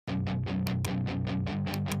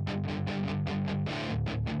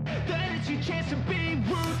chance to be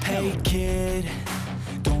ruthless. Hey kid,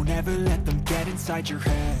 don't ever let them get inside your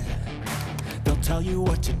head. They'll tell you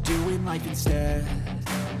what to do in life instead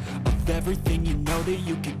of everything you know that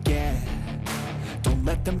you could get. Don't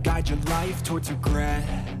let them guide your life towards regret.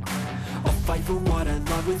 I'll fight for what I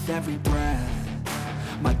love with every breath.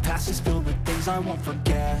 My past is filled with things I won't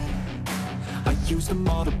forget. I use them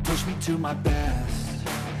all to push me to my best.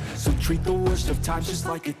 So treat the worst of times just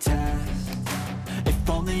like a test. If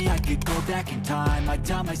only I could go back in time, I'd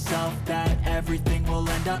tell myself that everything will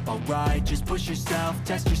end up alright. Just push yourself,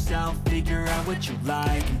 test yourself, figure out what you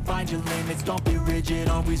like, and find your limits, don't be rigid,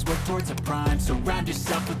 always work towards a prime. Surround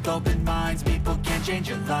yourself with open minds, people can change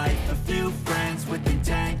your life. A few friends with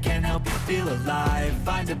intent can help you feel alive.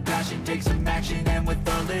 Find a passion, take some action, and with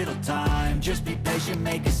a little time, just be patient,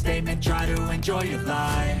 make a statement, try to enjoy your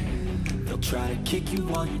life. They'll try to kick you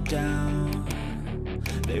while you're down.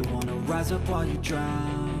 They wanna rise up while you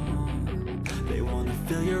drown. They wanna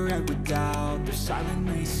fill your head with doubt. They're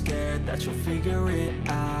silently scared that you'll figure it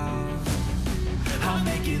out. I'll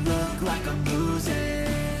make it look like I'm losing,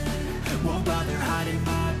 won't bother hiding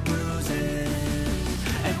my bruises.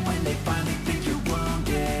 And when they finally think you're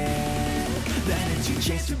wounded, then it's your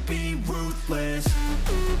chance to be ruthless.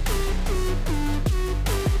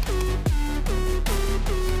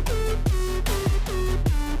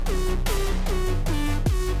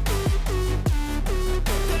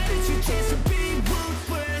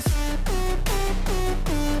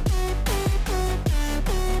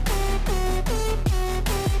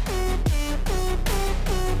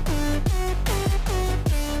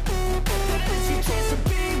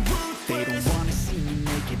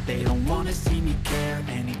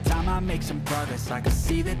 Make some progress, I can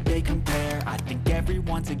see that they compare. I think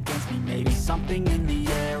everyone's against me, maybe something in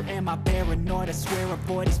the air. Am I paranoid? I swear a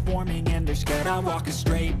void is forming and they're scared. I walk a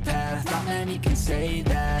straight path, not many can say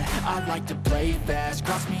that. I like to play fast,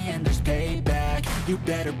 cross me and there's payback. You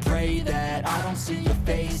better pray that I don't see your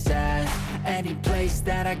face at any place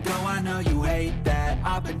that I go. I know you hate that.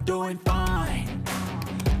 I've been doing fine,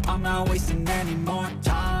 I'm not wasting any more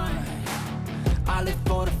time. I live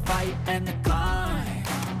for the fight and the climb.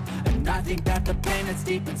 I think that the pain that's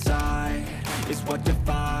deep inside is what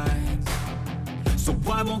defines. So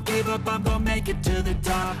I won't give up, I'm gonna make it to the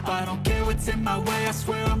top. I don't care what's in my way, I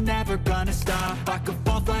swear I'm never gonna stop. I could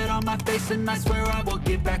fall flat on my face and I swear I will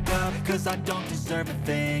get back up. Cause I don't deserve a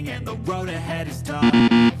thing and the road ahead is tough.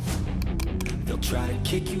 They'll try to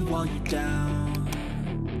kick you while you're down.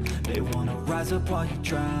 They wanna rise up while you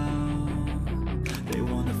drown. They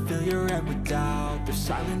wanna fill your head with doubt. They're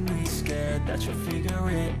silently scared that you'll figure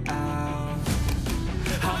it out.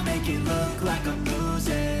 I'll make it look like I'm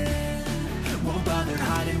losing, won't bother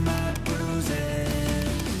hiding my bruises.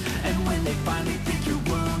 And when they finally think you're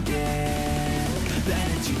wounded,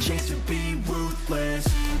 then it's your chance to be ruthless.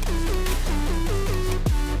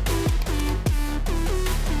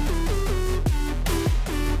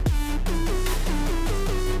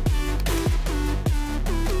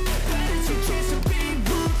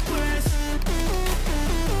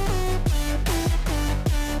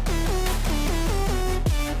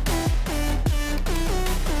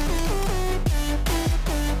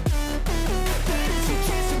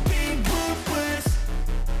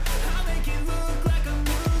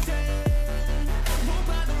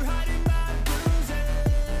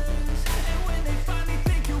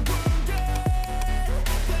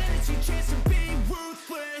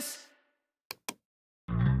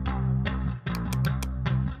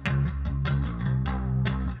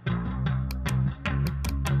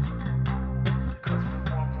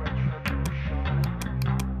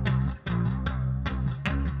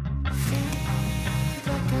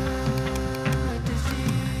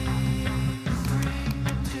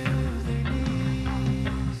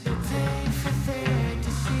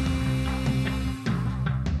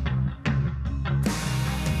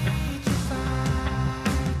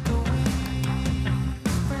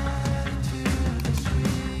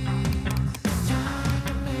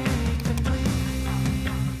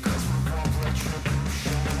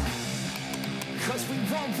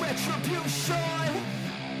 Retribution.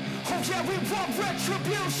 Oh yeah, we want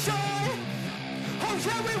retribution. Oh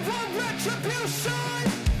yeah, we want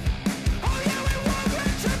retribution.